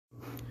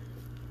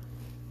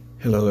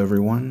Hello,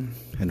 everyone,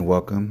 and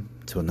welcome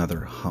to another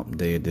Hump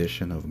Day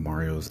edition of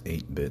Mario's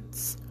 8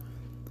 Bits.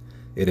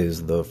 It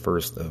is the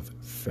 1st of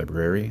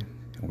February,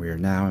 and we are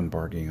now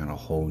embarking on a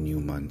whole new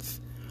month.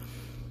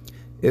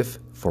 If,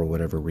 for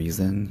whatever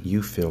reason,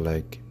 you feel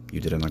like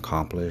you didn't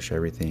accomplish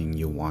everything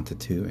you wanted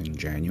to in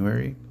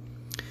January,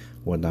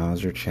 well, now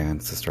is your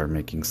chance to start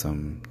making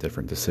some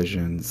different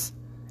decisions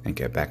and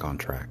get back on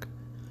track.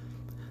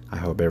 I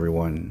hope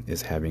everyone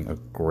is having a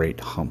great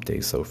Hump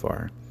Day so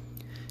far,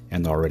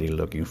 and already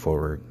looking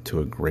forward to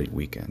a great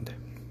weekend.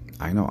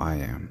 I know I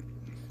am.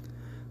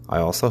 I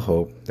also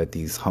hope that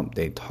these Hump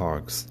Day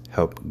talks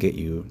help get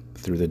you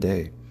through the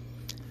day.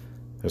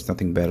 There's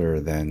nothing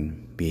better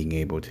than being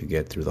able to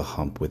get through the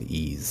hump with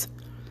ease.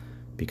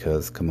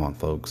 Because, come on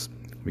folks,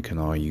 we can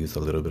all use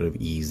a little bit of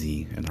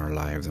easy in our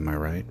lives, am I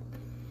right?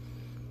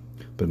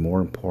 But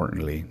more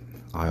importantly,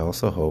 I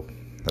also hope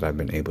that I've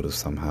been able to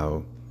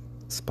somehow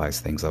spice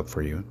things up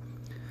for you,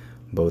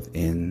 both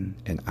in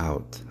and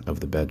out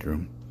of the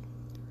bedroom.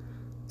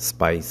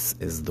 Spice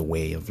is the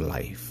way of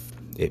life.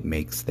 It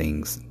makes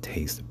things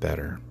taste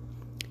better.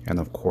 And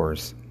of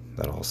course,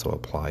 that also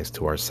applies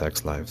to our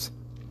sex lives.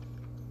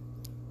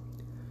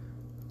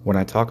 When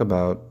I talk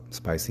about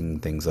spicing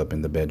things up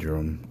in the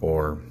bedroom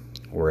or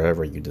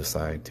wherever you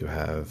decide to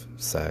have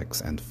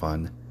sex and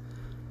fun,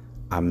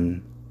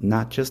 I'm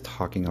not just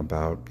talking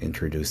about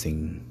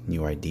introducing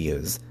new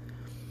ideas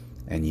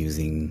and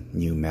using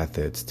new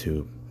methods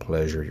to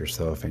pleasure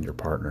yourself and your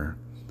partner.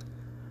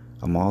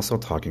 I'm also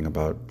talking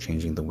about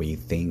changing the way you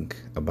think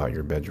about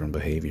your bedroom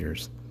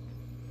behaviors.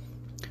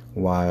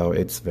 While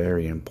it's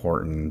very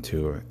important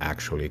to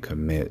actually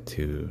commit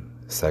to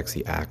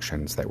sexy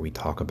actions that we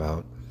talk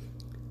about,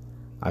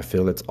 I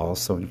feel it's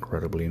also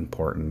incredibly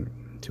important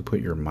to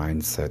put your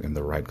mindset in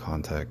the right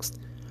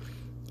context.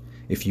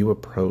 If you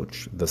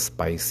approach the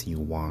spice you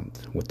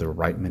want with the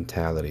right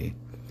mentality,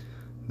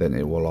 then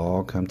it will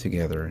all come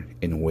together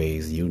in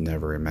ways you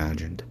never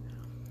imagined.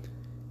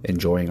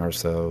 Enjoying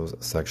ourselves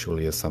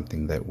sexually is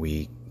something that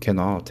we can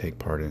all take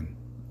part in.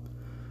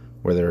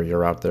 Whether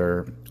you're out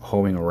there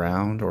hoeing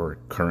around or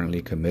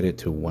currently committed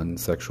to one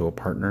sexual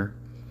partner,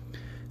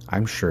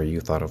 I'm sure you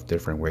thought of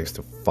different ways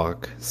to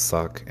fuck,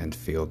 suck, and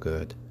feel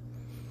good.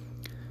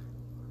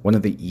 One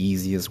of the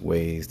easiest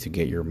ways to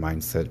get your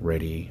mindset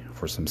ready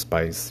for some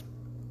spice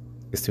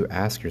is to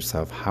ask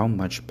yourself, how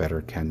much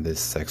better can this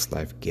sex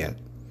life get?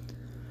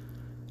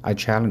 I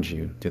challenge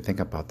you to think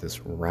about this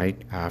right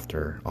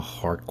after a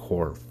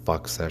hardcore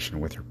fuck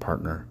session with your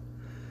partner,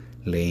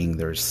 laying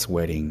there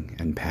sweating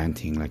and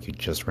panting like you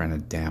just ran a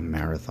damn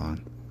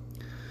marathon.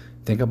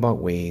 Think about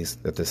ways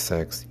that the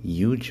sex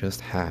you just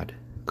had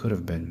could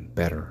have been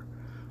better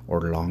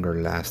or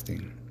longer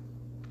lasting.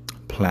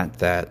 Plant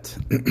that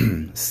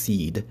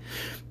seed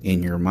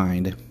in your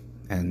mind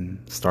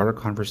and start a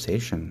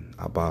conversation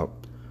about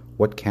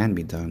what can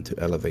be done to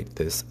elevate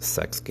this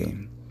sex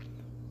game.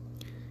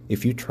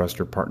 If you trust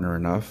your partner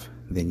enough,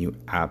 then you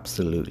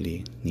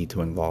absolutely need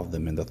to involve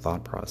them in the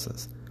thought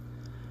process.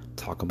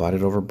 Talk about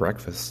it over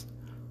breakfast,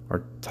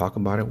 or talk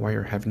about it while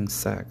you're having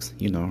sex,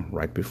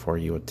 right before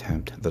you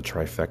attempt the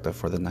trifecta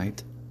for the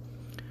night.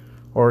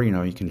 Or,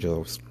 you can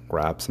just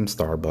grab some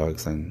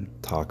Starbucks and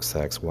talk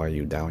sex while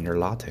you down your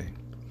latte.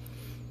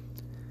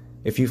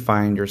 If you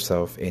find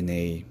yourself in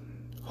a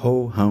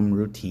ho-hum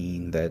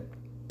routine that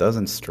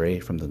doesn't stray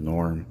from the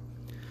norm,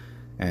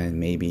 and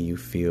maybe you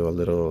feel a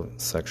little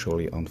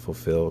sexually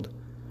unfulfilled,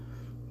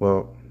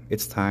 well,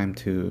 it's time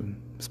to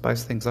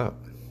spice things up.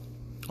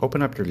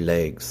 Open up your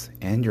legs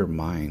and your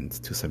minds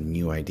to some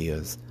new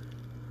ideas.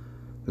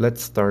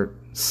 Let's start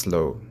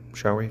slow,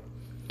 shall we?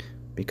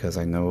 Because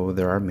I know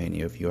there are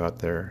many of you out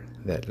there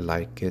that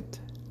like it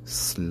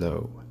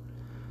slow.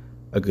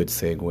 A good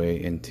segue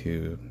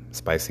into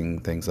spicing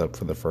things up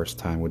for the first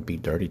time would be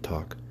dirty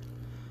talk.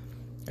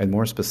 And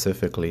more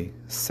specifically,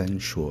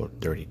 sensual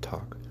dirty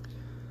talk.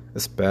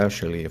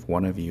 Especially if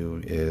one of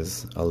you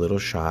is a little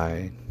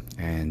shy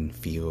and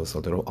feels a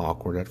little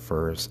awkward at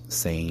first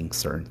saying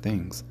certain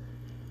things.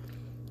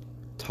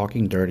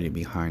 Talking dirty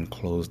behind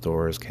closed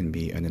doors can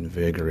be an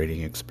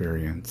invigorating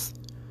experience.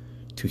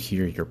 To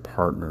hear your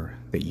partner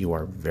that you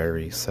are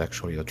very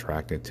sexually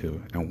attracted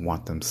to and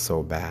want them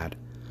so bad,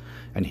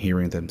 and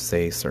hearing them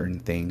say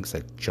certain things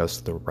at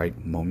just the right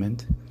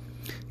moment,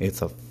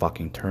 it's a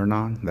fucking turn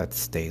on that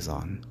stays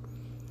on.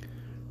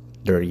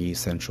 Dirty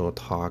sensual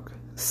talk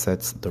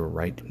sets the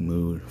right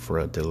mood for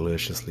a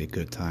deliciously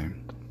good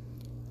time.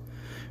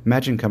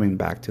 Imagine coming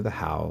back to the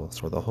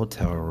house or the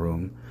hotel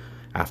room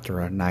after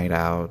a night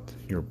out.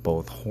 You're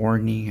both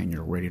horny and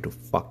you're ready to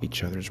fuck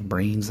each other's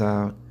brains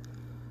out,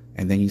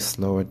 and then you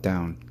slow it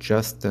down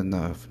just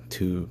enough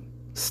to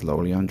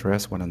slowly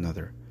undress one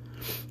another,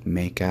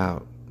 make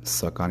out,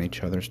 suck on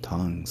each other's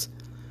tongues.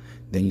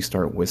 Then you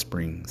start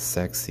whispering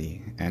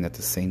sexy and at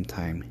the same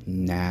time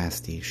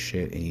nasty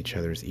shit in each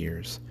other's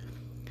ears.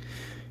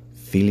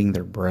 Feeling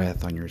their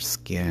breath on your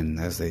skin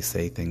as they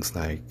say things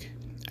like,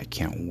 "I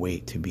can't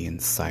wait to be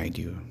inside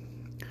you."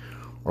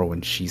 Or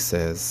when she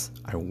says,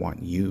 "I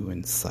want you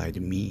inside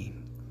me."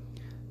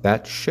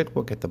 That shit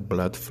will get the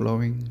blood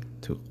flowing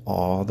to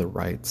all the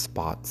right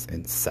spots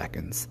in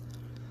seconds.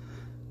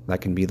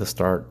 That can be the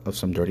start of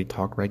some dirty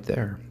talk right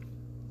there.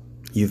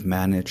 You've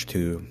managed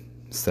to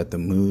set the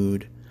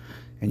mood,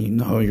 and you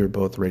know you're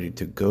both ready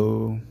to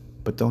go,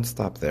 but don't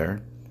stop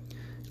there.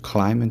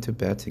 Climb into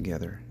bed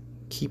together.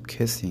 Keep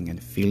kissing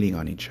and feeling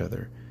on each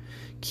other.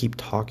 Keep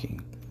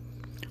talking.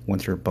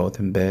 Once you're both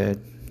in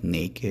bed,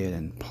 naked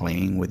and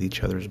playing with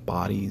each other's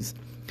bodies,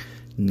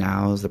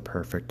 now's the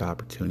perfect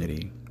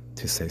opportunity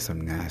to say some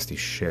nasty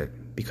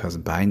shit, because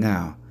by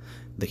now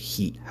the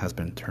heat has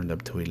been turned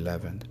up to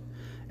 11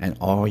 and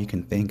all you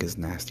can think is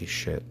nasty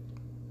shit.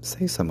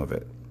 Say some of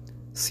it.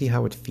 See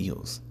how it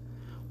feels.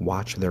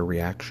 Watch their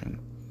reaction.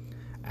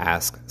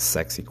 Ask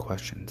sexy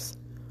questions.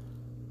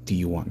 Do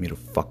you want me to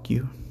fuck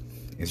you?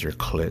 Is your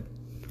clit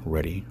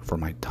ready for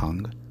my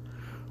tongue?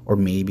 Or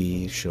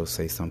maybe she'll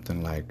say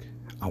something like,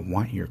 I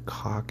want your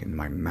cock in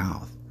my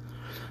mouth.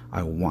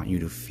 I want you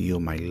to feel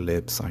my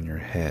lips on your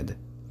head.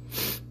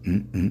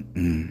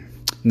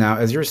 Now,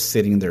 as you're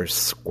sitting there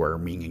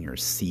squirming in your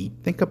seat,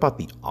 think about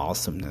the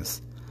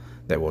awesomeness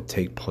that will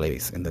take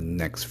place in the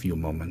next few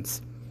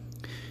moments.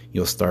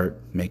 You'll start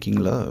making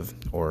love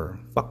or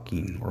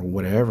fucking or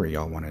whatever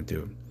y'all want to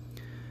do.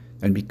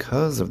 And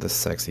because of the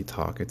sexy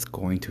talk, it's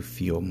going to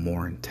feel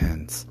more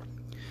intense.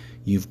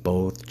 You've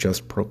both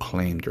just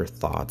proclaimed your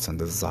thoughts and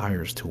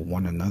desires to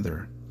one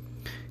another.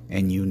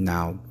 And you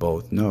now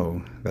both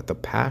know that the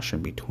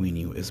passion between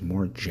you is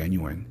more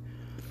genuine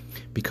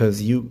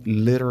because you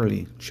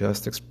literally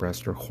just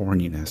expressed your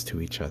horniness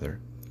to each other.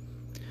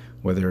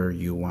 Whether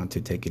you want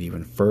to take it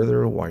even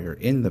further while you're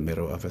in the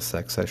middle of a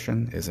sex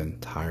session is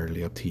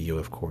entirely up to you,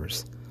 of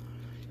course.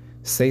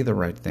 Say the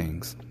right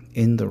things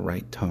in the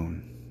right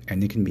tone,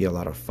 and it can be a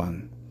lot of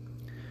fun.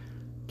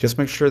 Just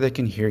make sure they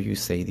can hear you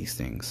say these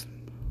things.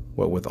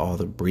 What with all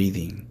the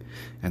breathing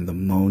and the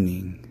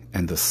moaning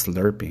and the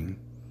slurping,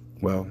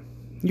 well,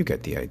 you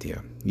get the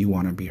idea. You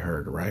want to be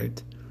heard,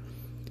 right?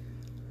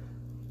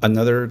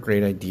 Another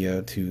great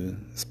idea to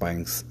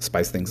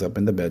spice things up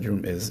in the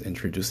bedroom is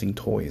introducing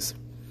toys.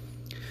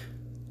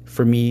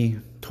 For me,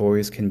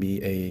 toys can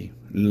be a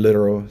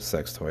literal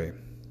sex toy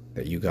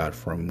that you got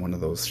from one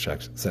of those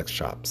sex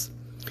shops,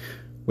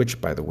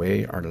 which, by the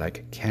way, are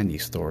like candy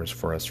stores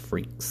for us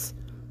freaks.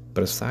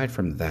 But aside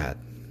from that,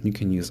 you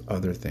can use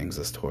other things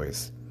as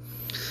toys.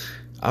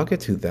 I'll get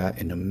to that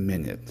in a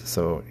minute,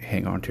 so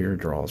hang on to your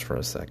drawers for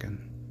a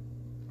second.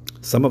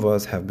 Some of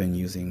us have been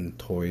using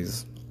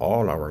toys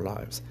all our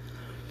lives,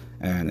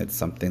 and it's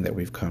something that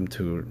we've come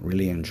to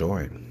really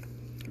enjoy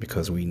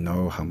because we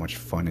know how much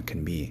fun it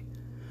can be.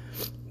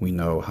 We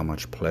know how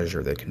much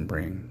pleasure they can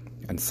bring,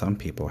 and some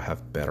people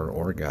have better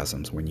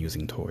orgasms when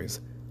using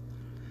toys.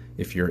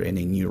 If you're in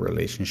a new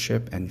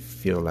relationship and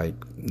feel like,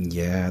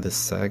 yeah, the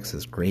sex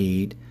is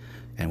great,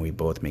 and we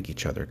both make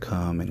each other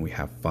come and we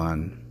have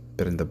fun,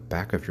 but in the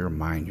back of your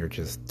mind, you're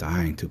just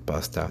dying to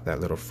bust out that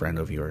little friend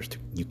of yours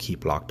you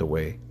keep locked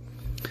away,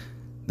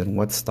 then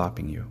what's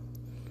stopping you?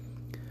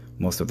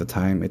 Most of the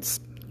time, it's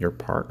your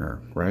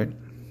partner, right?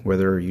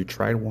 Whether you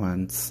tried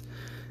once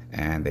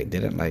and they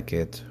didn't like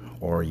it,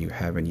 or you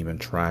haven't even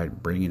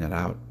tried bringing it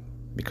out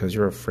because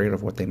you're afraid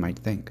of what they might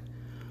think.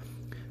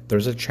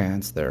 There's a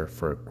chance there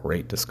for a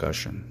great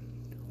discussion.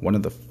 One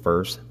of the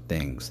first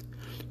things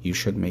you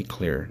should make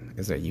clear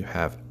is that you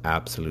have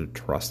absolute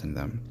trust in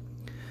them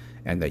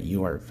and that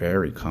you are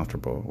very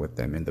comfortable with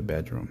them in the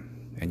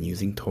bedroom. And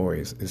using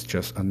toys is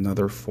just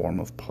another form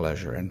of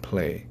pleasure and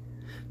play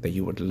that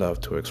you would love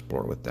to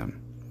explore with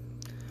them.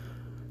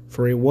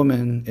 For a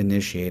woman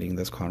initiating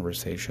this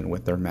conversation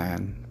with their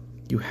man,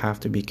 you have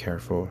to be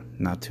careful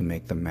not to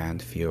make the man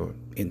feel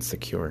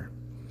insecure.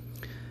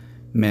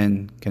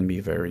 Men can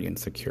be very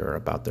insecure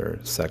about their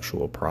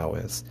sexual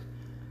prowess,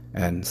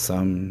 and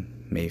some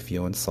may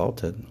feel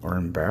insulted or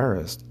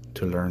embarrassed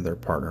to learn their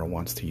partner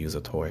wants to use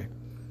a toy.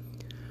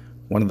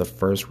 One of the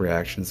first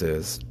reactions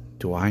is,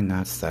 do I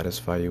not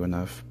satisfy you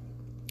enough?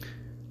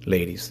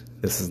 Ladies,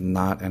 this is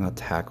not an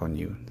attack on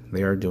you.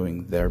 They are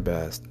doing their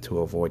best to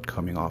avoid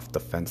coming off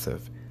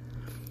defensive.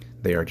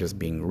 They are just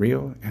being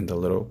real and a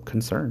little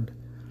concerned.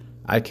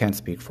 I can't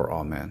speak for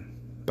all men,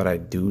 but I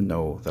do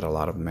know that a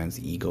lot of men's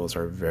egos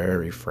are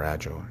very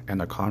fragile,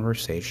 and a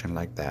conversation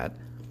like that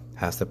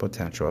has the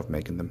potential of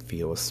making them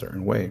feel a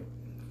certain way.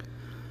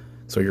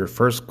 So your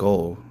first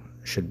goal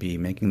should be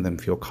making them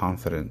feel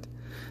confident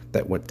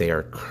that what they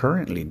are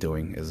currently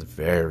doing is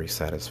very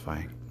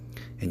satisfying.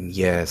 And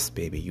yes,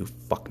 baby, you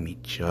fuck me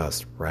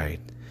just right.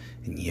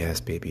 And yes,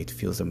 baby, it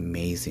feels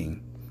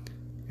amazing.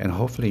 And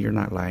hopefully you're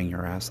not lying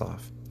your ass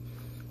off.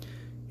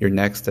 Your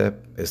next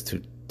step is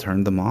to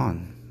turn them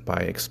on by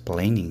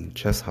explaining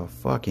just how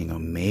fucking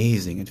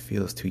amazing it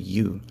feels to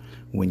you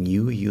when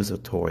you use a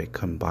toy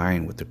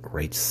combined with the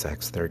great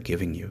sex they're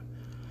giving you.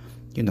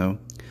 You know,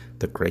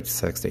 the great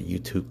sex that you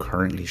two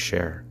currently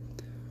share.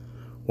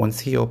 Once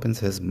he opens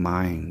his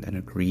mind and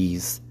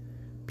agrees,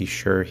 be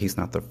sure it's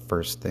not the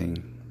first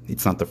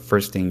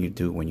thing you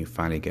do when you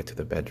finally get to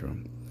the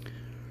bedroom.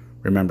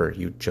 Remember,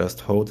 you just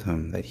told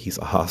him that he's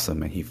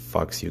awesome and he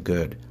fucks you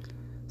good.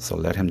 So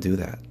let him do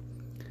that.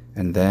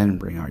 And then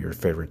bring out your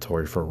favorite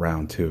toy for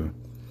round two.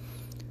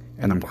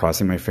 And I'm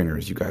crossing my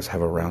fingers you guys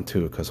have a round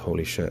two, because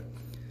holy shit.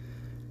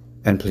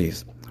 And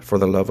please, for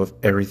the love of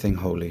everything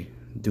holy,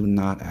 do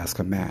not ask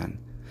a man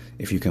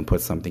if you can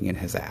put something in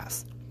his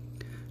ass.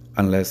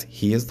 Unless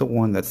he is the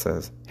one that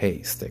says,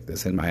 hey, stick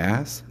this in my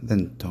ass,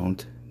 then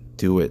don't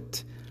do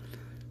it.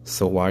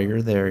 So while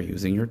you're there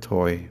using your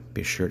toy,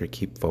 be sure to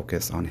keep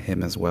focus on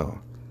him as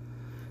well.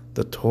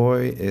 The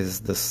toy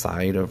is the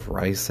side of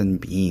rice and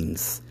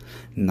beans,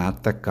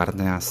 not the carne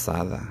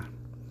asada.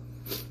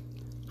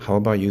 How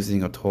about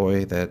using a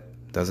toy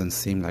that doesn't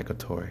seem like a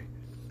toy?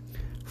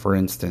 For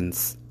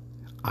instance,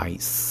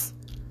 ice.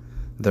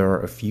 There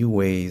are a few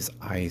ways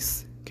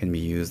ice can be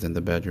used in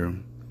the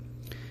bedroom.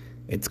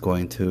 It's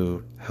going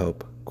to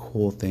help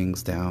cool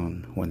things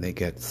down when they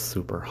get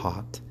super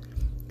hot.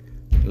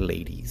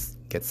 Ladies,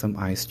 get some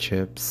ice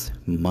chips,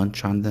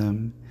 munch on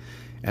them,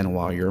 and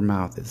while your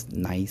mouth is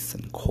nice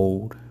and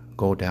cold,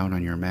 go down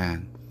on your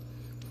man.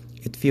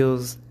 It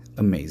feels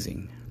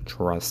amazing,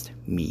 trust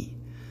me.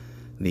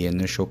 The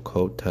initial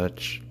cold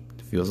touch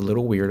feels a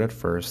little weird at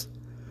first,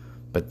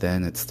 but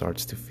then it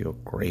starts to feel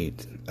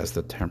great as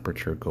the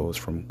temperature goes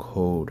from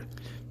cold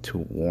to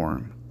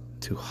warm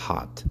to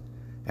hot,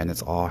 and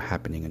it's all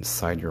happening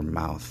inside your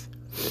mouth.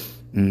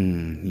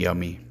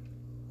 Yummy.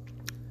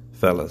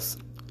 Fellas,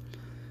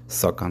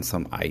 suck on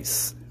some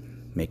ice,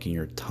 making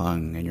your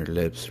tongue and your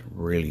lips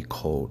really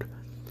cold.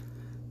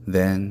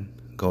 Then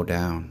go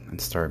down and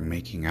start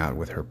making out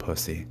with her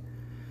pussy.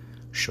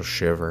 She'll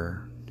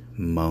shiver,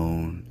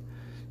 moan,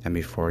 and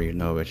before you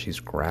know it,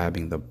 she's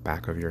grabbing the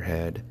back of your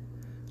head.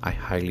 I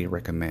highly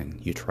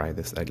recommend you try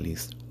this at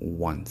least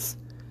once.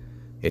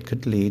 It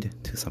could lead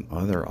to some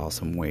other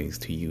awesome ways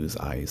to use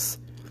ice.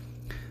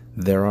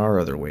 There are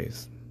other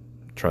ways.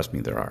 Trust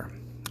me, there are.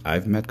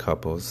 I've met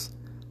couples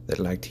that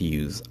like to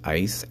use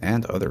ice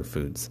and other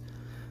foods,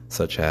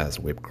 such as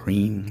whipped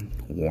cream,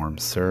 warm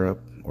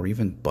syrup, or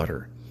even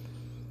butter.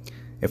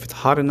 If it's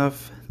hot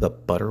enough, the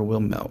butter will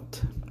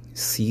melt.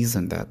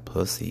 Season that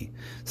pussy,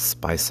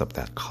 spice up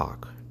that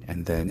cock,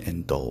 and then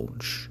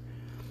indulge.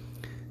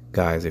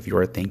 Guys, if you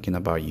are thinking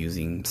about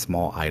using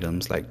small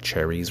items like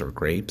cherries or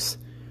grapes,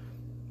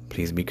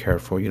 please be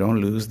careful you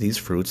don't lose these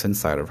fruits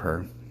inside of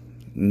her.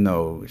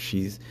 No,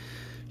 she's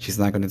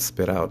not going to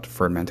spit out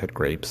fermented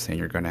grapes and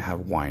you're going to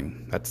have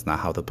wine. That's not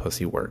how the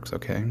pussy works,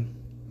 okay?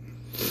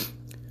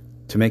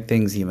 To make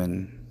things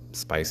even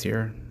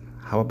spicier,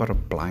 how about a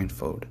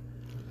blindfold?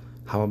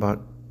 How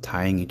about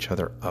tying each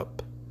other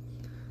up?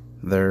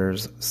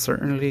 There's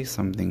certainly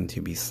something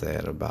to be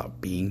said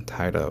about being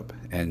tied up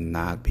and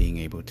not being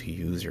able to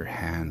use your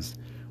hands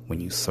when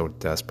you so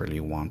desperately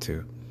want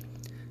to.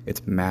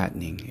 It's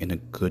maddening in a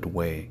good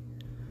way.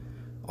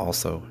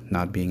 Also,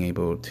 not being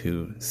able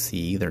to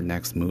see their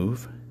next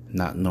move,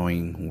 not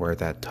knowing where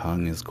that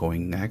tongue is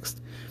going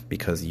next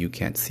because you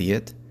can't see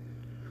it.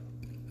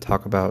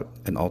 Talk about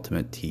an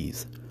ultimate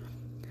tease.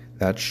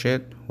 That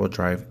shit will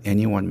drive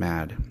anyone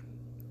mad.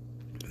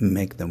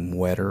 Make them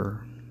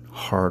wetter,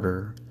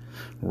 harder,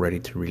 ready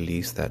to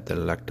release that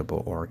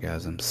delectable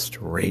orgasm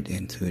straight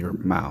into your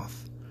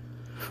mouth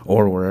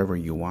or wherever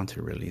you want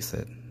to release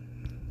it.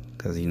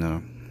 Because,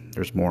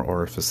 there's more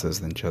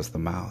orifices than just the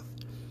mouth.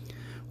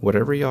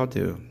 Whatever y'all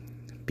do,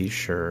 be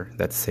sure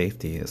that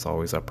safety is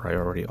always a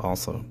priority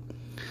also.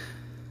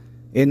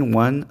 In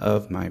one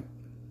of my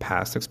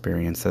past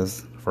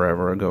experiences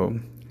forever ago,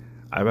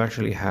 I've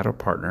actually had a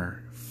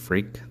partner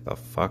freak the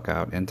fuck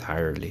out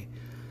entirely.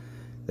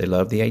 They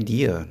love the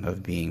idea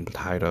of being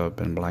tied up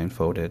and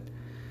blindfolded.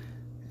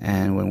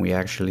 And when we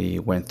actually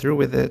went through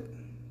with it,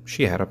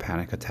 she had a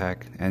panic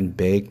attack and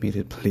begged me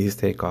to please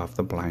take off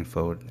the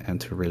blindfold and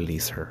to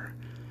release her.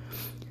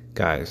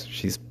 Guys,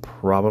 she's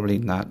probably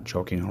not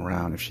joking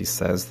around if she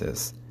says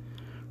this.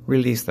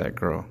 Release that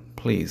girl,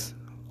 please.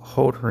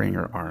 Hold her in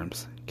your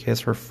arms, kiss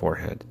her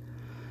forehead,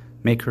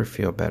 make her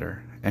feel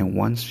better. And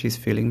once she's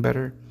feeling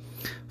better,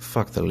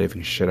 fuck the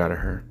living shit out of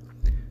her.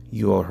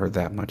 You owe her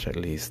that much at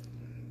least.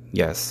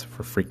 Yes,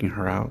 for freaking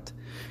her out,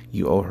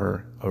 you owe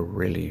her a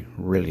really,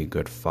 really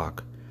good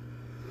fuck.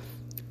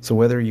 So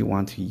whether you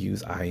want to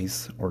use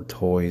ice or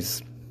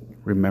toys,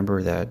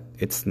 remember that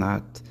it's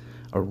not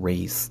a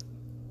race.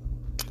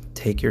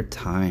 Take your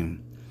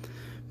time.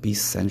 Be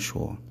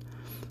sensual.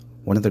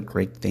 One of the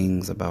great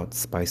things about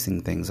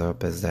spicing things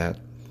up is that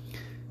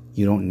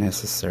you don't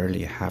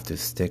necessarily have to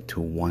stick to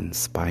one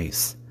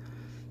spice.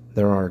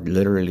 There are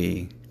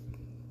literally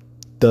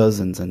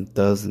dozens and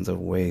dozens of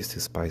ways to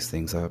spice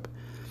things up.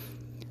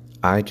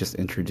 I just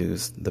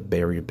introduced the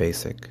very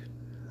basic,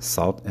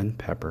 salt and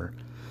pepper,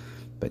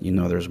 but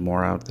there's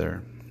more out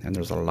there, and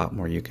there's a lot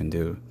more you can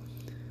do.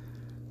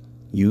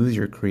 Use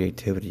your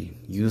creativity.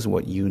 Use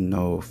what you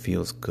know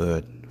feels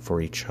good for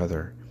each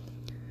other,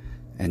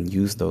 and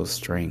use those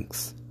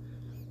strengths.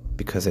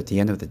 Because at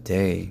the end of the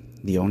day,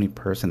 the only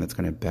person that's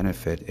going to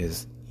benefit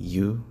is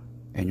you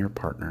and your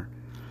partner.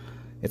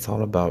 It's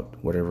all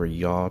about whatever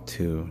y'all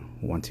two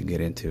want to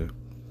get into.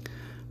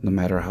 No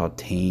matter how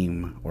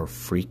tame or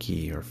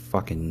freaky or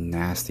fucking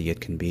nasty it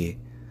can be,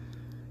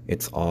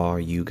 It's all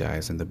you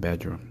guys in the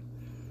bedroom.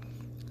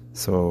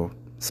 So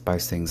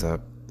spice things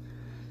up.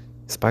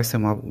 Spice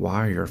them up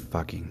while you're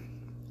fucking.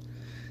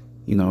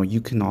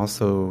 You can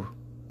also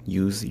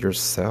use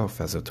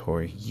yourself as a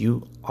toy.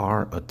 You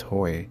are a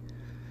toy.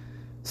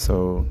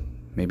 So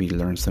maybe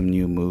learn some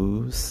new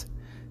moves.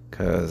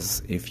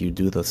 Because if you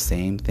do the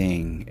same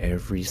thing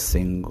every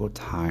single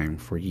time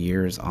for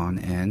years on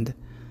end,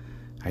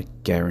 I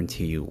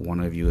guarantee you one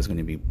of you is going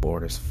to be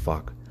bored as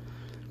fuck.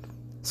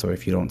 So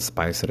if you don't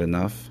spice it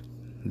enough,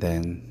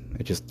 then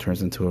it just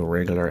turns into a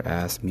regular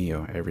ass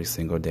meal every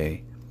single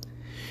day.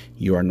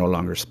 You are no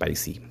longer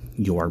spicy.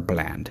 You are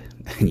bland.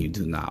 And you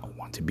do not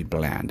want to be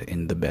bland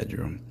in the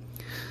bedroom.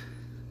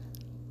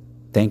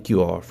 Thank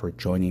you all for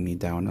joining me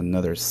down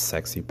another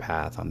sexy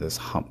path on this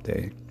hump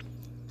day.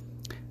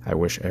 I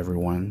wish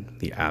everyone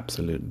the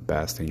absolute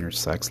best in your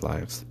sex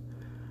lives.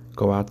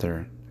 Go out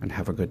there and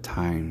have a good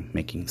time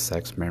making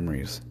sex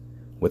memories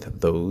with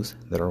those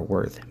that are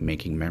worth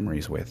making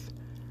memories with.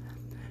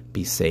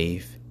 Be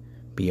safe,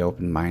 be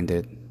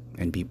open-minded,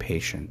 and be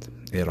patient.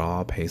 It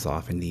all pays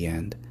off in the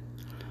end,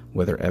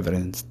 whether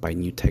evidenced by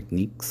new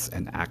techniques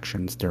and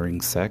actions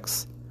during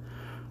sex,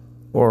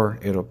 or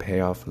it'll pay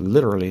off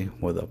literally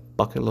with a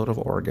bucket load of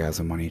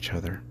orgasm on each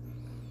other.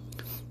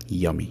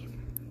 Yummy.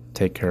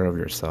 Take care of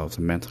yourselves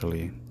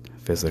mentally,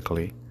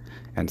 physically,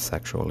 and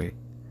sexually.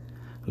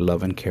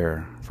 Love and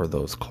care for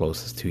those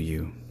closest to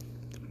you.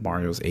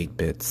 Mario's 8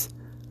 Bits,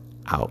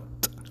 out.